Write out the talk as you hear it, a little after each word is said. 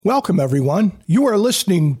Welcome, everyone. You are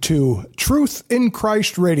listening to Truth in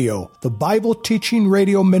Christ Radio, the Bible teaching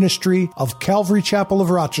radio ministry of Calvary Chapel of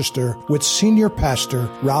Rochester with Senior Pastor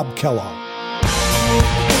Rob Kellogg.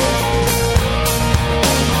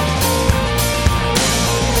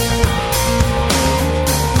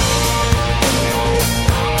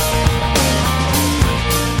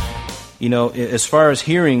 You know, as far as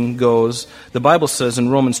hearing goes, the Bible says in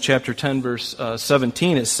Romans chapter 10, verse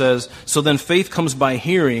 17, it says, "So then faith comes by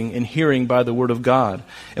hearing, and hearing by the Word of God."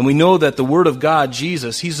 And we know that the Word of God,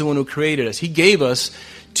 Jesus, He's the one who created us. He gave us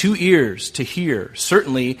 2 ears to hear.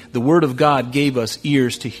 Certainly, the Word of God gave us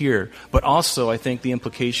ears to hear. But also, I think the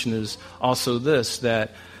implication is also this,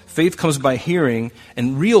 that faith comes by hearing,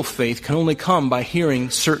 and real faith can only come by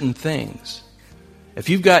hearing certain things. If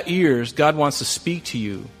you've got ears, God wants to speak to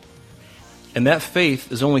you. And that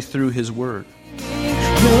faith is only through His Word. Your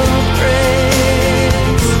praise,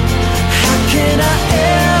 how can I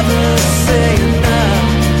ever say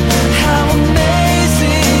enough? How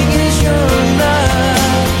amazing is your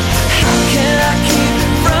love? How can I keep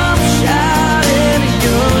from shouting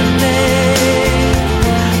your name?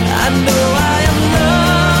 I know I am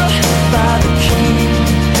loved by the King,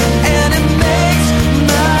 and it makes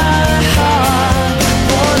my heart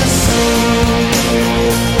want to sing.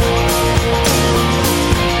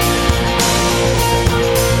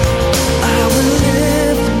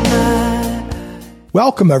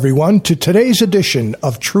 Welcome, everyone, to today's edition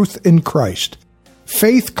of Truth in Christ.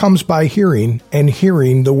 Faith comes by hearing, and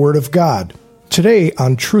hearing the Word of God. Today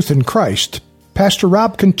on Truth in Christ, Pastor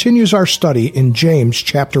Rob continues our study in James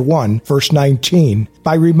chapter 1, verse 19,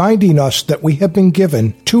 by reminding us that we have been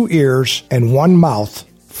given 2 ears and 1 mouth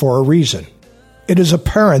for a reason. It is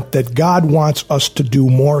apparent that God wants us to do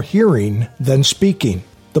more hearing than speaking.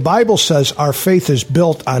 The Bible says our faith is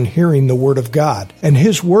built on hearing the Word of God, and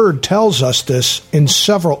His Word tells us this in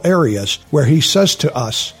several areas where He says to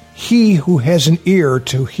us, "He who has an ear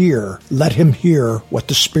to hear, let him hear what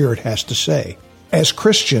the Spirit has to say." As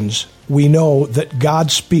Christians, we know that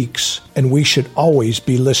God speaks, and we should always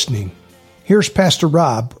be listening. Here's Pastor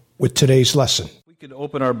Rob with today's lesson. We could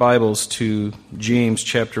open our Bibles to James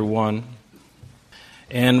chapter 1,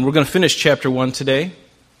 and we're going to finish chapter 1 today.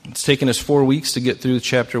 It's taken us 4 weeks to get through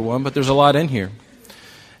chapter 1, but there's a lot in here.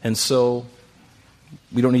 And so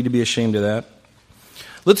we don't need to be ashamed of that.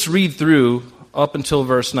 Let's read through up until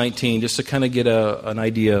verse 19, just to kind of get an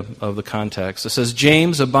idea of the context. It says,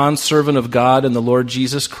 "James, a bondservant of God and the Lord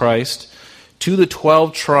Jesus Christ, to the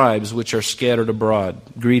 12 tribes which are scattered abroad,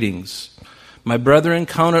 greetings. My brethren,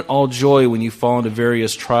 count it all joy when you fall into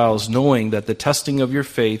various trials, knowing that the testing of your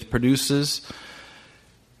faith produces..."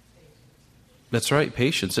 That's right,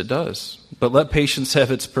 patience, it does. "But let patience have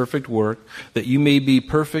its perfect work, that you may be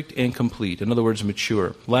perfect and complete," in other words,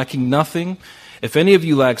 mature, "lacking nothing. If any of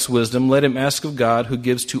you lacks wisdom, let him ask of God, who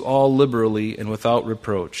gives to all liberally and without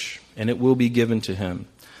reproach, and it will be given to him.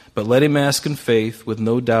 But let him ask in faith, with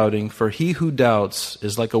no doubting, for he who doubts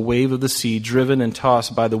is like a wave of the sea, driven and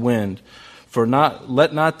tossed by the wind. For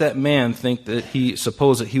let not that man think that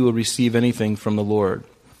suppose that he will receive anything from the Lord.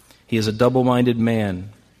 He is a double-minded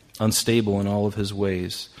man, unstable in all of his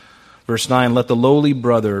ways." Verse 9, "Let the lowly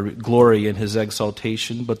brother glory in his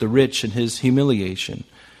exaltation, but the rich in his humiliation.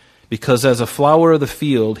 Because as a flower of the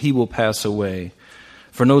field he will pass away.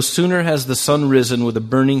 For no sooner has the sun risen with a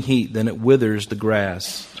burning heat than it withers the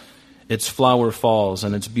grass. Its flower falls,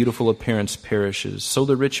 and its beautiful appearance perishes. So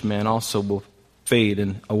the rich man also will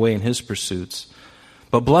fade away in his pursuits.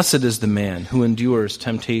 But blessed is the man who endures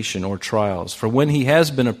temptation or trials, for when he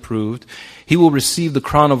has been approved, he will receive the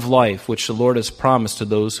crown of life which the Lord has promised to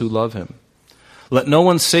those who love him. Let no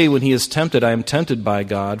one say when he is tempted, 'I am tempted by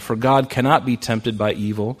God,' for God cannot be tempted by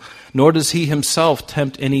evil, nor does he himself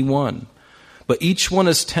tempt anyone. But each one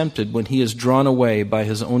is tempted when he is drawn away by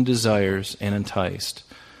his own desires and enticed.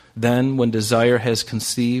 Then, when desire has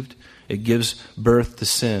conceived, it gives birth to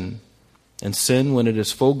sin. And sin, when it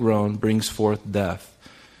is full grown, brings forth death.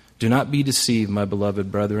 Do not be deceived, my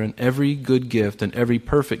beloved brethren. Every good gift and every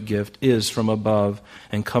perfect gift is from above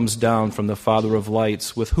and comes down from the Father of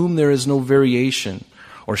lights, with whom there is no variation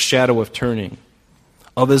or shadow of turning.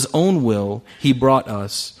 Of his own will he brought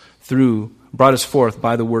us forth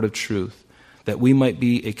by the word of truth, that we might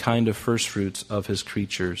be a kind of firstfruits of his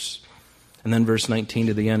creatures." And then verse 19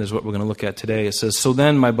 to the end is what we're going to look at today. It says, "So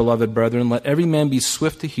then, my beloved brethren, let every man be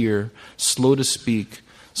swift to hear, slow to speak,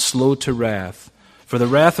 slow to wrath. For the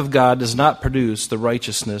wrath of God does not produce the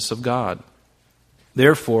righteousness of God.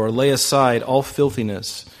 Therefore, lay aside all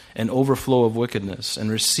filthiness and overflow of wickedness, and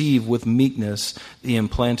receive with meekness the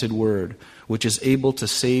implanted word, which is able to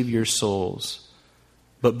save your souls.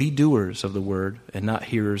 but be doers of the word, and not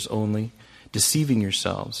hearers only, deceiving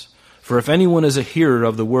yourselves. For if anyone is a hearer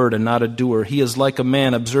of the word and not a doer, he is like a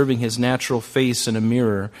man observing his natural face in a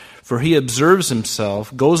mirror. For he observes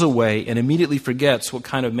himself, goes away, and immediately forgets what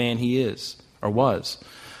kind of man he is, or was.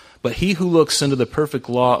 But he who looks into the perfect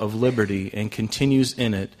law of liberty and continues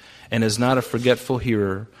in it, and is not a forgetful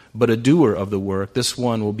hearer, but a doer of the work, this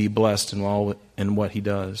one will be blessed in what he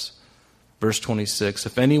does. Verse 26,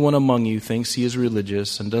 if anyone among you thinks he is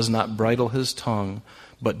religious and does not bridle his tongue,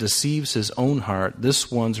 but deceives his own heart,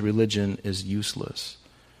 this one's religion is useless.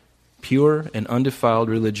 Pure and undefiled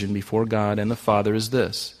religion before God and the Father is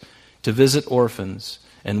this, to visit orphans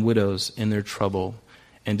and widows in their trouble,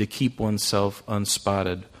 and to keep oneself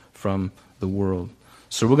unspotted from the world.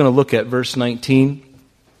 So we're going to look at verse 19.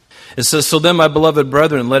 It says, so then, my beloved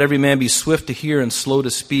brethren, let every man be swift to hear and slow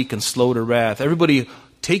to speak and slow to wrath. Everybody,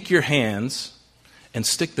 take your hands and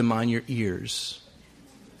stick them on your ears.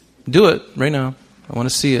 Do it right now. I want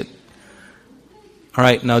to see it. All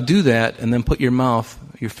right, now do that and then put your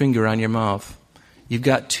finger on your mouth. You've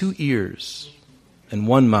got 2 ears and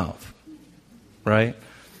 1 mouth, right?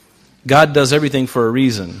 God does everything for a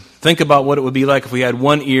reason. Think about what it would be like if we had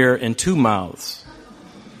 1 ear and 2 mouths.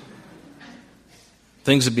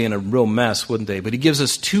 Things would be in a real mess, wouldn't they? But he gives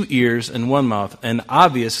us 2 ears and 1 mouth. And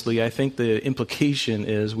obviously, I think the implication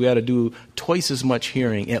is we ought to do twice as much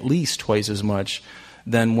hearing, at least twice as much,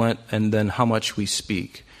 than how much we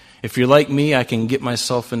speak. If you're like me, I can get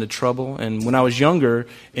myself into trouble. And when I was younger,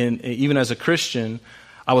 and even as a Christian,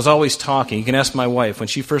 I was always talking. You can ask my wife. When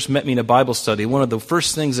she first met me in a Bible study, one of the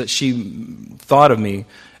first things that she thought of me,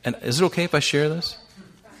 and is it okay if I share this?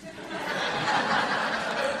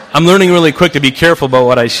 I'm learning really quick to be careful about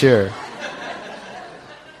what I share.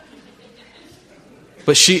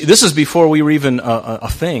 But this is before we were even a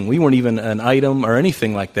thing. We weren't even an item or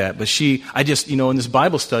anything like that. But I just, in this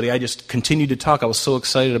Bible study, I just continued to talk. I was so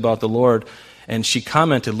excited about the Lord. And she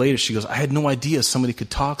commented later, she goes, I had no idea somebody could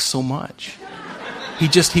talk so much.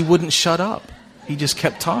 He wouldn't shut up. He just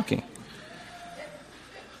kept talking.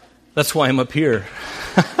 That's why I'm up here.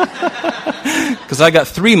 Because I got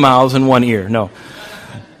 3 mouths and 1 ear.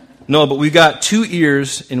 No, but we've got 2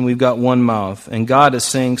 ears and we've got 1 mouth. And God is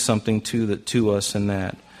saying something to us in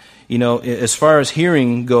that. As far as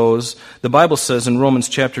hearing goes, the Bible says in Romans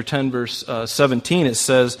chapter 10, verse 17, it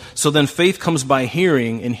says, so then faith comes by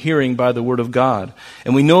hearing, and hearing by the word of God.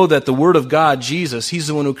 And we know that the word of God, Jesus, he's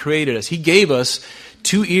the one who created us. He gave us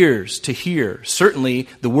 2 ears to hear. Certainly,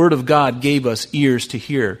 the word of God gave us ears to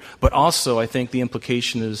hear. But also, I think the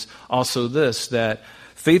implication is also this, that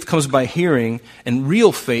faith comes by hearing, and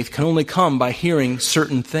real faith can only come by hearing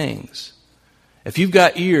certain things. If you've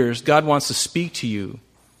got ears, God wants to speak to you.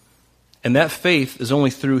 And that faith is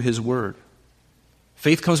only through His Word.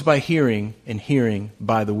 Faith comes by hearing, and hearing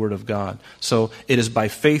by the Word of God. So it is by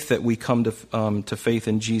faith that we come to faith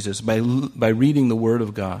in Jesus, by reading the Word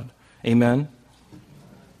of God. Amen?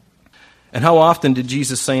 And how often did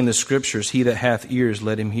Jesus say in the Scriptures, he that hath ears,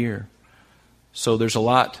 let him hear? So there's a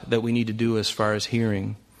lot that we need to do as far as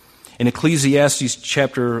hearing. In Ecclesiastes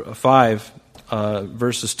chapter 5,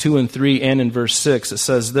 verses 2 and 3, and in verse 6, it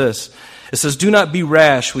says this. It says, do not be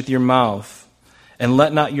rash with your mouth, and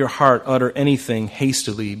let not your heart utter anything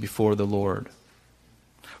hastily before the Lord.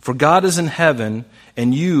 For God is in heaven,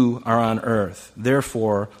 and you are on earth.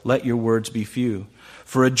 Therefore, let your words be few.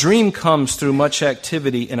 For a dream comes through much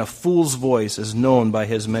activity, and a fool's voice is known by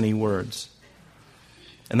his many words.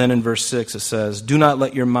 And then in verse 6 it says, do not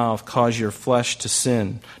let your mouth cause your flesh to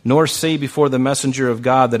sin, nor say before the messenger of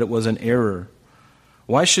God that it was an error.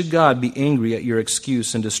 Why should God be angry at your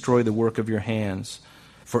excuse and destroy the work of your hands?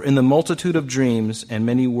 For in the multitude of dreams and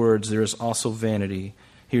many words there is also vanity.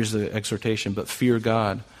 Here's the exhortation, but fear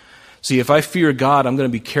God. See, if I fear God, I'm going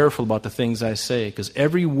to be careful about the things I say, because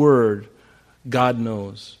every word God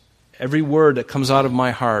knows. Every word that comes out of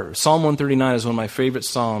my heart. Psalm 139 is one of my favorite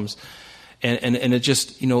psalms. And it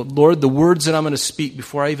just, Lord, the words that I'm going to speak,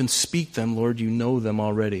 before I even speak them, Lord, you know them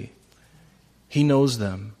already. He knows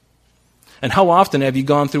them. And how often have you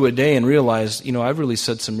gone through a day and realized, I've really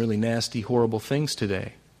said some really nasty, horrible things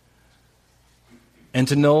today? And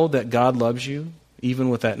to know that God loves you, even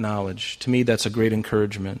with that knowledge, to me that's a great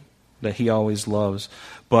encouragement, that He always loves.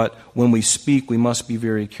 But when we speak, we must be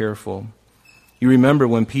very careful. You remember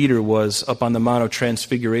when Peter was up on the Mount of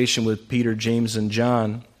Transfiguration with Peter, James, and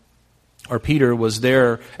John, or Peter was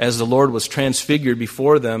there as the Lord was transfigured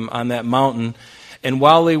before them on that mountain. And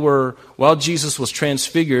while Jesus was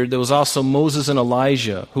transfigured, there was also Moses and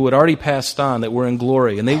Elijah, who had already passed on, that were in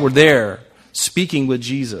glory. And they were there speaking with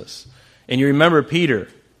Jesus. And you remember Peter.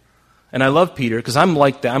 And I love Peter because I'm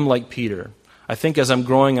like Peter. I think as I'm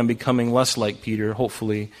growing, I'm becoming less like Peter,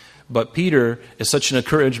 hopefully. But Peter is such an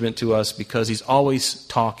encouragement to us because he's always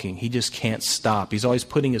talking. He just can't stop. He's always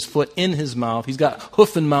putting his foot in his mouth. He's got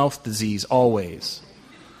hoof and mouth disease always,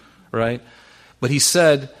 right? But he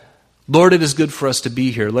said, Lord, it is good for us to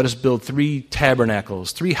be here. Let us build 3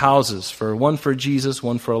 tabernacles, 3 houses, one for Jesus,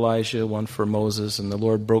 one for Elijah, one for Moses. And the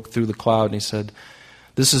Lord broke through the cloud and he said,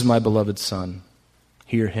 this is my beloved Son.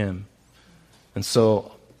 Hear him. And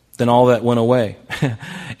so then all that went away.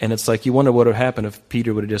 And it's like you wonder what would have happened if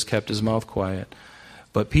Peter would have just kept his mouth quiet.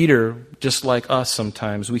 But Peter, just like us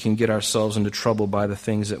sometimes, we can get ourselves into trouble by the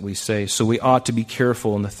things that we say. So we ought to be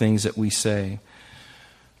careful in the things that we say.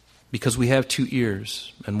 Because we have 2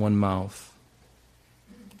 ears and 1 mouth.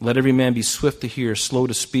 Let every man be swift to hear, slow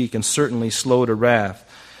to speak, and certainly slow to wrath.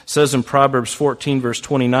 It says in Proverbs 14, verse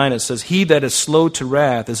 29, it says, he that is slow to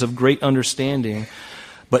wrath is of great understanding,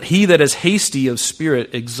 but he that is hasty of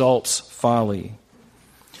spirit exalts folly.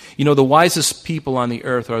 You know, the wisest people on the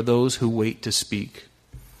earth are those who wait to speak.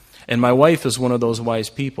 And my wife is one of those wise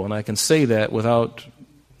people, and I can say that without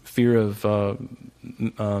fear of her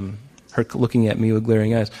looking at me with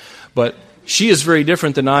glaring eyes. But she is very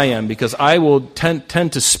different than I am because I will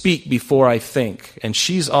tend to speak before I think. And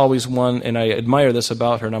she's always one, and I admire this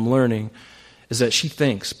about her, and I'm learning, is that she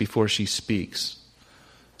thinks before she speaks.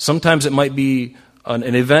 Sometimes it might be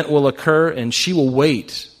an event will occur, and she will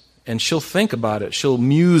wait, and she'll think about it. She'll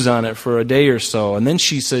muse on it for a day or so, and then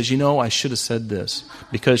she says, I should have said this,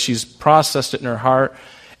 because she's processed it in her heart.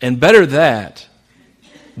 And better that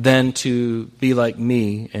than to be like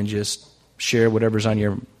me and just share whatever's on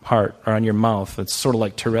your heart or on your mouth. It's sort of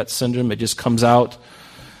like Tourette's syndrome. It just comes out,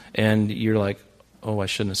 and you're like, oh, I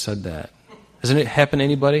shouldn't have said that. Hasn't it happened to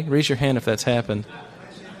anybody? Raise your hand if that's happened.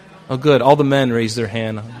 Oh, good. All the men raise their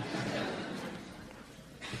hand.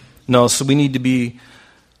 No, so we need to be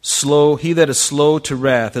slow. He that is slow to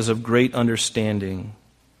wrath is of great understanding.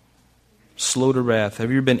 Slow to wrath. Have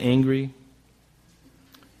you ever been angry?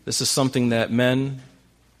 This is something that men,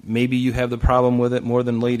 maybe you have the problem with it more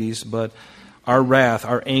than ladies, but our wrath,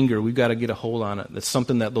 our anger, we've got to get a hold on it. That's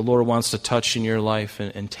something that the Lord wants to touch in your life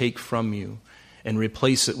and take from you and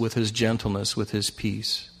replace it with His gentleness, with His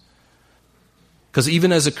peace. Because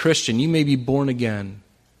even as a Christian, you may be born again,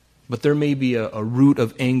 but there may be a root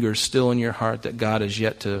of anger still in your heart that God has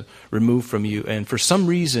yet to remove from you. And for some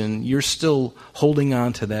reason, you're still holding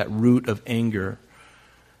on to that root of anger.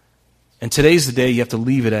 And today's the day you have to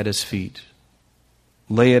leave it at His feet.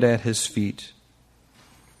 Lay it at His feet.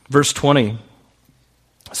 Verse 20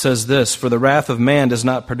 says this, "For the wrath of man does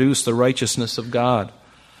not produce the righteousness of God."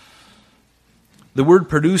 The word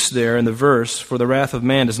produce there in the verse, for the wrath of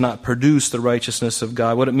man does not produce the righteousness of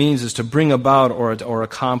God. What it means is to bring about or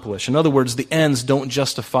accomplish. In other words, the ends don't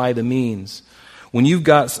justify the means. When you've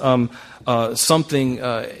got something,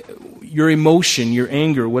 your emotion, your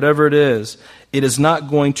anger, whatever it is not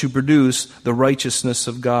going to produce the righteousness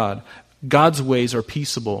of God. God's ways are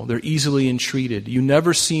peaceable. They're easily entreated. You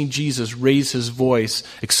never seen Jesus raise His voice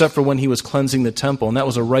except for when He was cleansing the temple, and that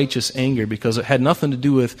was a righteous anger because it had nothing to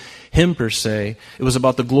do with Him per se. It was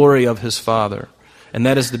about the glory of His Father. And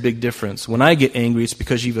that is the big difference. When I get angry, it's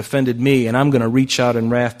because you've offended me, and I'm going to reach out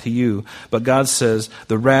in wrath to you. But God says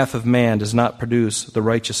the wrath of man does not produce the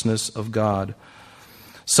righteousness of God.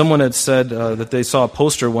 Someone had said that they saw a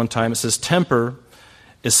poster one time. It says, "Temper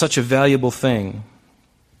is such a valuable thing.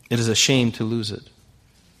 It is a shame to lose it."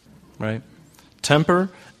 Right? Temper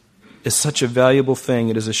is such a valuable thing.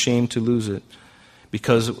 It is a shame to lose it.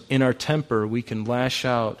 Because in our temper, we can lash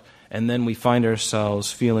out, and then we find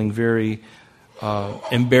ourselves feeling very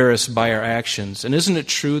embarrassed by our actions. And isn't it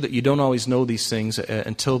true that you don't always know these things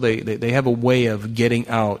until they have a way of getting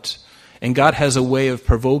out? And God has a way of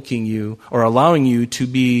provoking you or allowing you to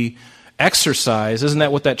be exercised. Isn't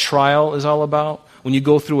that what that trial is all about? When you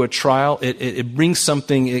go through a trial, it brings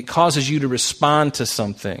something, it causes you to respond to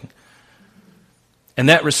something. And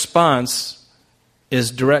that response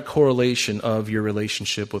is direct correlation of your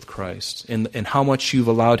relationship with Christ and how much you've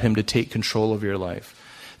allowed Him to take control of your life.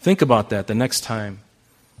 Think about that the next time.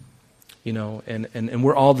 And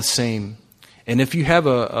we're all the same. And if you have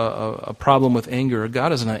a problem with anger,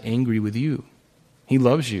 God is not angry with you. He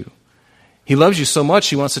loves you. He loves you so much,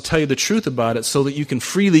 He wants to tell you the truth about it so that you can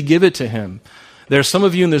freely give it to Him. There are some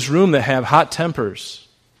of you in this room that have hot tempers,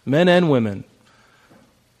 men and women.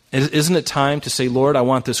 Isn't it time to say, Lord, I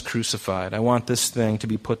want this crucified. I want this thing to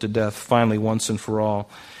be put to death finally once and for all.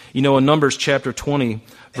 In Numbers chapter 20,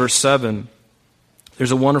 verse 7,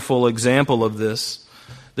 there's a wonderful example of this.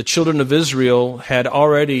 the children of Israel had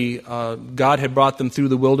already, God had brought them through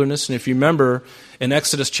the wilderness. And if you remember, in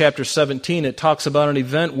Exodus chapter 17, it talks about an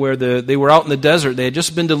event where they were out in the desert. They had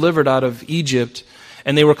just been delivered out of Egypt,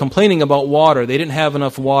 and they were complaining about water. They didn't have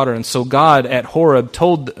enough water. And so God at Horeb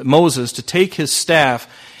told Moses to take his staff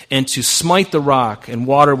and to smite the rock, and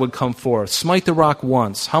water would come forth. Smite the rock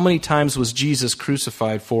once. How many times was Jesus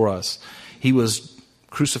crucified for us? He was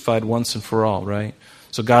crucified once and for all, right?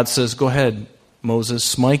 So God says, go ahead, Moses,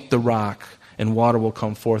 smite the rock, and water will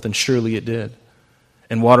come forth. And surely it did.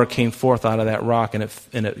 And water came forth out of that rock, and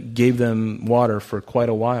it gave them water for quite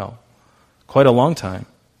a while, quite a long time.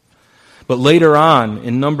 But later on,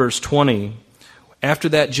 in Numbers 20, after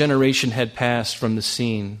that generation had passed from the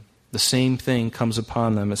scene, the same thing comes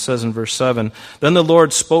upon them. It says in verse 7, Then the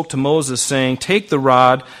Lord spoke to Moses, saying, Take the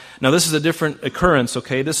rod. Now this is a different occurrence,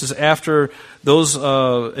 okay? This is after those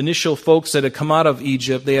initial folks that had come out of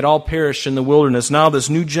Egypt. They had all perished in the wilderness. Now this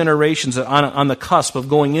new generation's on the cusp of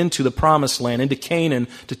going into the promised land, into Canaan,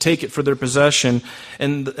 to take it for their possession.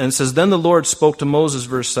 And it says, Then the Lord spoke to Moses,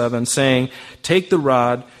 verse 7, saying, Take the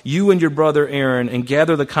rod, you and your brother Aaron, and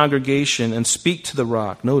gather the congregation, and speak to the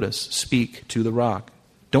rock. Notice, speak to the rock.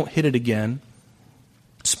 Don't hit it again.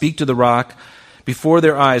 Speak to the rock before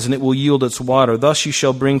their eyes, and it will yield its water. Thus you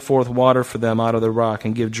shall bring forth water for them out of the rock,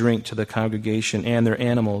 and give drink to the congregation and their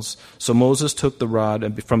animals. So Moses took the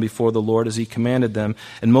rod from before the Lord as he commanded them.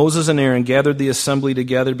 And Moses and Aaron gathered the assembly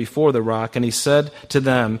together before the rock, and he said to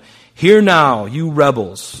them, Hear now, you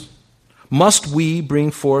rebels, must we bring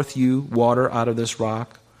forth you water out of this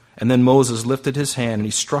rock? And then Moses lifted his hand, and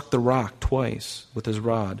he struck the rock twice with his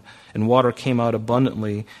rod. And water came out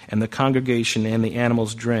abundantly, and the congregation and the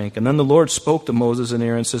animals drank. And then the Lord spoke to Moses and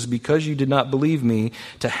Aaron, and says, Because you did not believe me,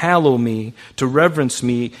 to hallow me, to reverence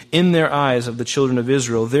me in their eyes of the children of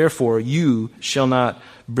Israel, therefore you shall not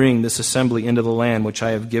bring this assembly into the land which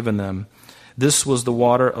I have given them. This was the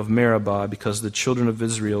water of Meribah, because the children of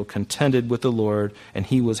Israel contended with the Lord, and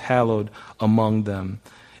he was hallowed among them.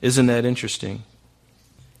 Isn't that interesting?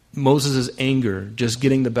 Moses' anger just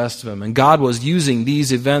getting the best of him. And God was using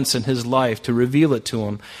these events in his life to reveal it to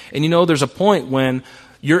him. And you know, there's a point when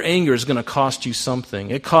your anger is going to cost you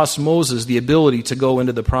something. It cost Moses the ability to go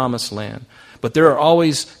into the promised land. But there are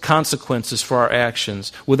always consequences for our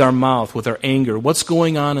actions, with our mouth, with our anger. What's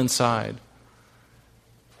going on inside?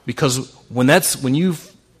 Because when you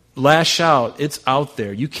lash out, it's out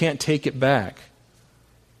there. You can't take it back.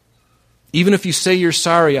 Even if you say you're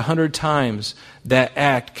sorry 100 times, that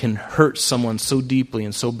act can hurt someone so deeply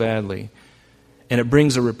and so badly. And it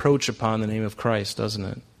brings a reproach upon the name of Christ, doesn't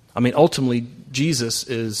it? I mean, ultimately, Jesus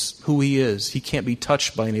is who he is. He can't be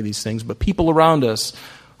touched by any of these things. But people around us,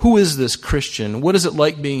 who is this Christian? What is it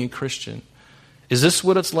like being a Christian? Is this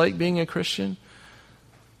what it's like being a Christian?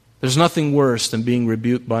 There's nothing worse than being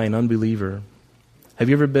rebuked by an unbeliever. Have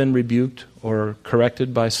you ever been rebuked or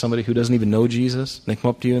corrected by somebody who doesn't even know Jesus? And they come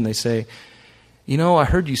up to you and they say, You know, I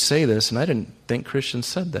heard you say this, and I didn't think Christians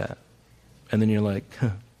said that. And then you're like,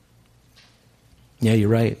 Yeah, you're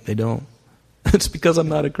right, they don't. It's because I'm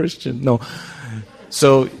not a Christian. No.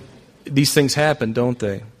 So these things happen, don't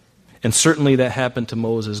they? And certainly that happened to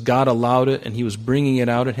Moses. God allowed it, and he was bringing it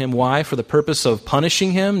out at him. Why? For the purpose of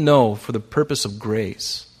punishing him? No, for the purpose of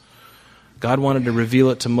grace. God wanted to reveal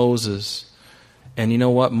it to Moses. And you know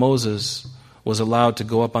what? Moses was allowed to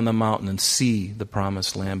go up on the mountain and see the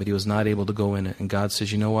promised land, but he was not able to go in it. And God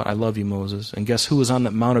says, You know what? I love you, Moses. And guess who was on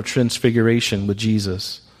the Mount of Transfiguration with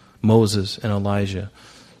Jesus? Moses and Elijah.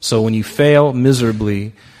 So when you fail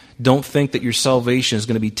miserably, don't think that your salvation is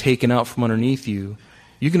going to be taken out from underneath you.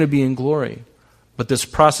 You're going to be in glory. But this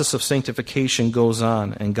process of sanctification goes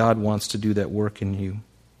on, and God wants to do that work in you.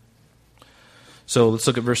 So let's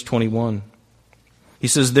look at verse 21. He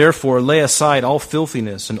says, Therefore, lay aside all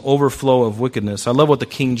filthiness and overflow of wickedness. I love what the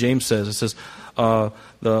King James says. It says,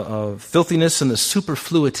 the filthiness and the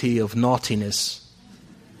superfluity of naughtiness.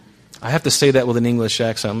 I have to say that with an English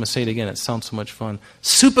accent. I'm going to say it again. It sounds so much fun.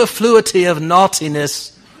 Superfluity of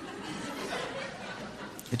naughtiness.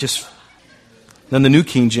 Then the New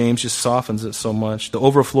King James just softens it so much. The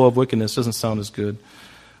overflow of wickedness doesn't sound as good.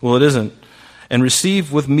 Well, it isn't. And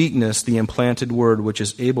receive with meekness the implanted word, which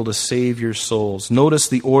is able to save your souls. Notice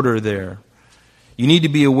the order there. You need to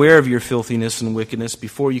be aware of your filthiness and wickedness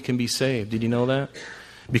before you can be saved. Did you know that?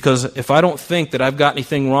 Because if I don't think that I've got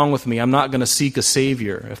anything wrong with me, I'm not going to seek a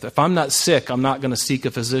Savior. If I'm not sick, I'm not going to seek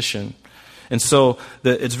a physician. And so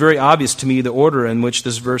it's very obvious to me the order in which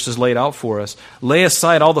this verse is laid out for us. Lay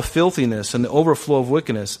aside all the filthiness and the overflow of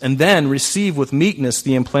wickedness, and then receive with meekness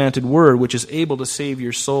the implanted word, which is able to save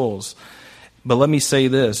your souls. But let me say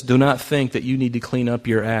this, do not think that you need to clean up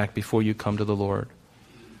your act before you come to the Lord.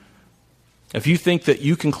 If you think that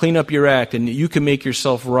you can clean up your act and you can make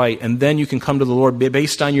yourself right and then you can come to the Lord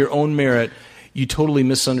based on your own merit, you totally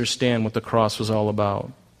misunderstand what the cross was all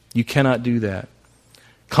about. You cannot do that.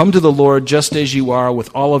 Come to the Lord just as you are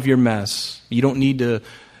with all of your mess. You don't need to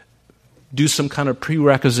do some kind of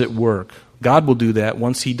prerequisite work. God will do that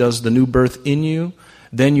once He does the new birth in you.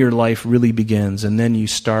 Then your life really begins, and then you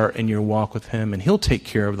start in your walk with Him, and He'll take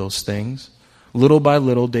care of those things. Little by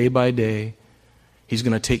little, day by day, He's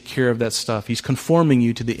going to take care of that stuff. He's conforming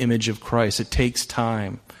you to the image of Christ. It takes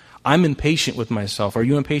time. I'm impatient with myself. Are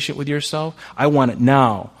you impatient with yourself? I want it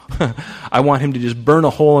now. I want Him to just burn a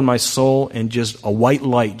hole in my soul and just a white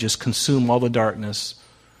light just consume all the darkness.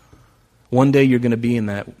 One day you're going to be in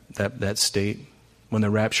that state when the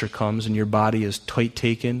rapture comes and your body is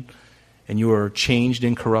taken and you are changed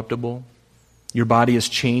incorruptible. Your body is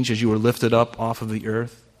changed as you are lifted up off of the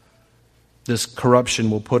earth. This corruption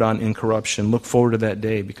will put on incorruption. Look forward to that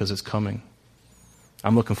day because it's coming.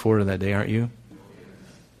 I'm looking forward to that day, aren't you?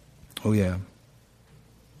 Oh yeah.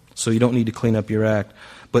 So you don't need to clean up your act.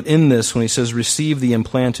 But in this, when he says receive the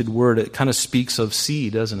implanted word, it kind of speaks of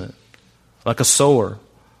seed, doesn't it? Like a sower,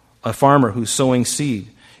 a farmer who's sowing seed.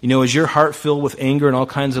 You know, is your heart filled with anger and all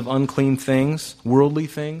kinds of unclean things, worldly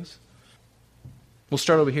things? We'll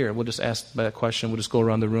start over here. We'll just ask that question. We'll just go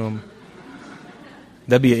around the room.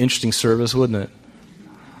 That'd be an interesting service, wouldn't it?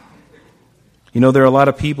 You know, there are a lot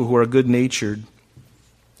of people who are good-natured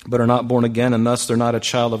but are not born again, and thus they're not a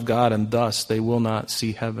child of God, and thus they will not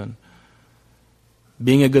see heaven.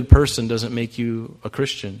 Being a good person doesn't make you a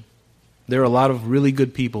Christian. There are a lot of really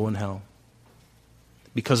good people in hell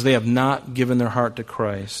because they have not given their heart to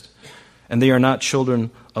Christ, and they are not children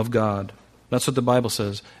of God. That's what the Bible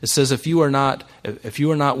says. It says if you are not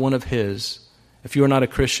one of His, if you are not a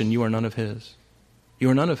Christian, you are none of His. You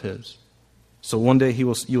are none of His. So one day you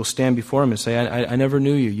will stand before Him and say, I never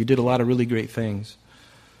knew you. You did a lot of really great things.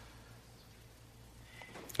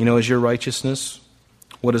 You know, is your righteousness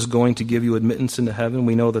what is going to give you admittance into heaven?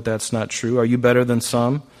 We know that that's not true. Are you better than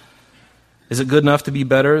some? Is it good enough to be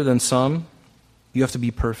better than some? You have to be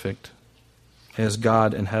perfect, as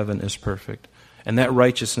God in heaven is perfect. And that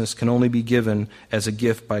righteousness can only be given as a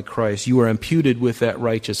gift by Christ. You are imputed with that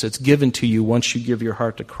righteousness. It's given to you once you give your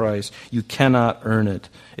heart to Christ. You cannot earn it.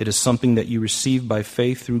 It is something that you receive by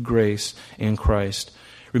faith through grace in Christ.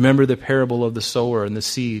 Remember the parable of the sower and the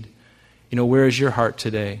seed. You know, where is your heart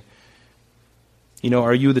today? You know,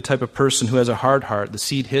 are you the type of person who has a hard heart? The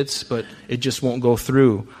seed hits, but it just won't go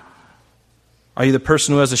through. Are you the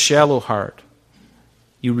person who has a shallow heart?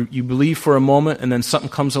 You believe for a moment, and then something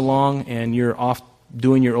comes along, and you're off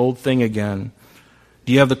doing your old thing again.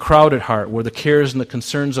 Do you have the crowded heart, where the cares and the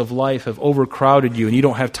concerns of life have overcrowded you, and you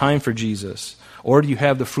don't have time for Jesus? Or do you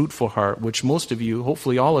have the fruitful heart, which most of you,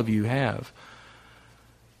 hopefully all of you, have?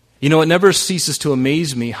 You know, it never ceases to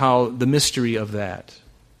amaze me how the mystery of that.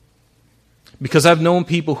 Because I've known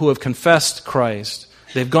people who have confessed Christ.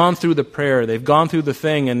 They've gone through the prayer. They've gone through the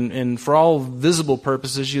thing. And for all visible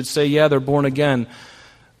purposes, you'd say, yeah, they're born again.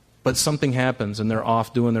 But something happens and they're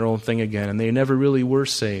off doing their own thing again. And they never really were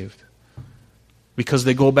saved. Because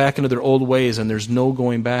they go back into their old ways and there's no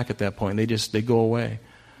going back at that point. They go away.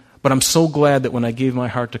 But I'm so glad that when I gave my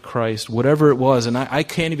heart to Christ, whatever it was, and I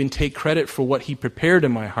can't even take credit for what He prepared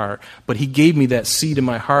in my heart, but He gave me that seed in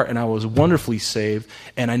my heart and I was wonderfully saved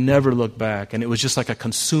and I never looked back. And it was just like a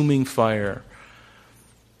consuming fire.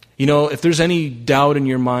 You know, if there's any doubt in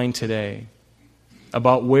your mind today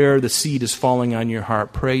about where the seed is falling on your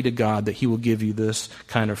heart, pray to God that He will give you this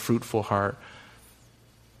kind of fruitful heart.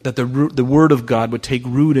 That the Word of God would take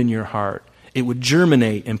root in your heart. It would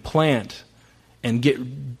germinate and plant and get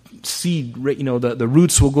seed. You know, the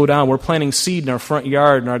roots will go down. We're planting seed in our front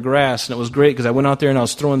yard and our grass, and it was great because I went out there and I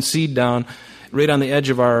was throwing seed down right on the edge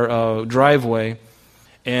of our driveway,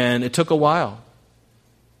 and it took a while.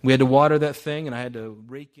 We had to water that thing, and I had to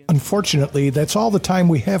rake in. Unfortunately, that's all the time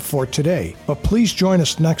we have for today. But please join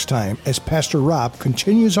us next time as Pastor Rob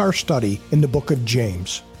continues our study in the book of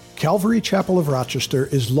James. Calvary Chapel of Rochester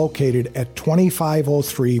is located at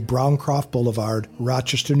 2503 Browncroft Boulevard,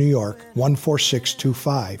 Rochester, New York,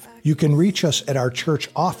 14625. You can reach us at our church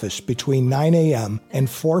office between 9 a.m. and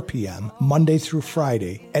 4 p.m. Monday through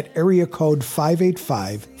Friday at area code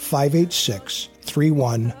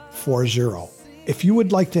 585-586-3140. If you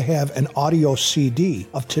would like to have an audio CD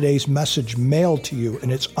of today's message mailed to you in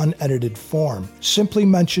its unedited form, simply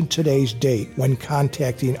mention today's date when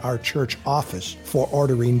contacting our church office for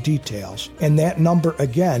ordering details. And that number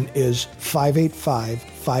again is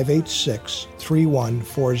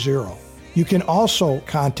 585-586-3140. You can also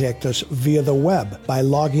contact us via the web by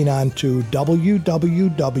logging on to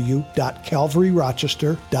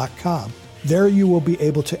www.calvaryrochester.com. There you will be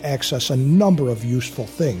able to access a number of useful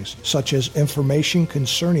things, such as information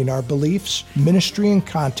concerning our beliefs, ministry and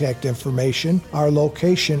contact information, our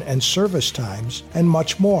location and service times, and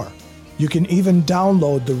much more. You can even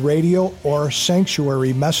download the radio or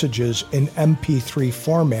sanctuary messages in MP3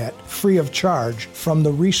 format free of charge from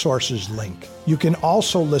the resources link. You can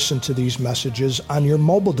also listen to these messages on your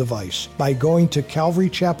mobile device by going to Calvary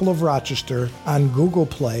Chapel of Rochester on Google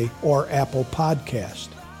Play or Apple Podcast.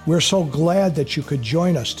 We're so glad that you could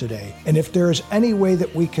join us today, and if there is any way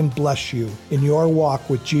that we can bless you in your walk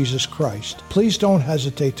with Jesus Christ, please don't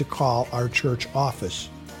hesitate to call our church office.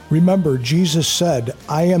 Remember, Jesus said,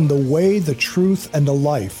 "I am the way, the truth, and the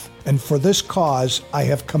life, and for this cause I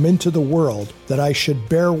have come into the world, that I should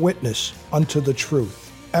bear witness unto the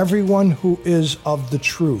truth. Everyone who is of the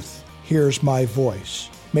truth hears my voice."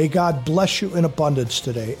 May God bless you in abundance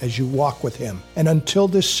today as you walk with Him. And until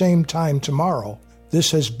this same time tomorrow,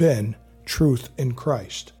 this has been Truth in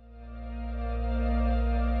Christ.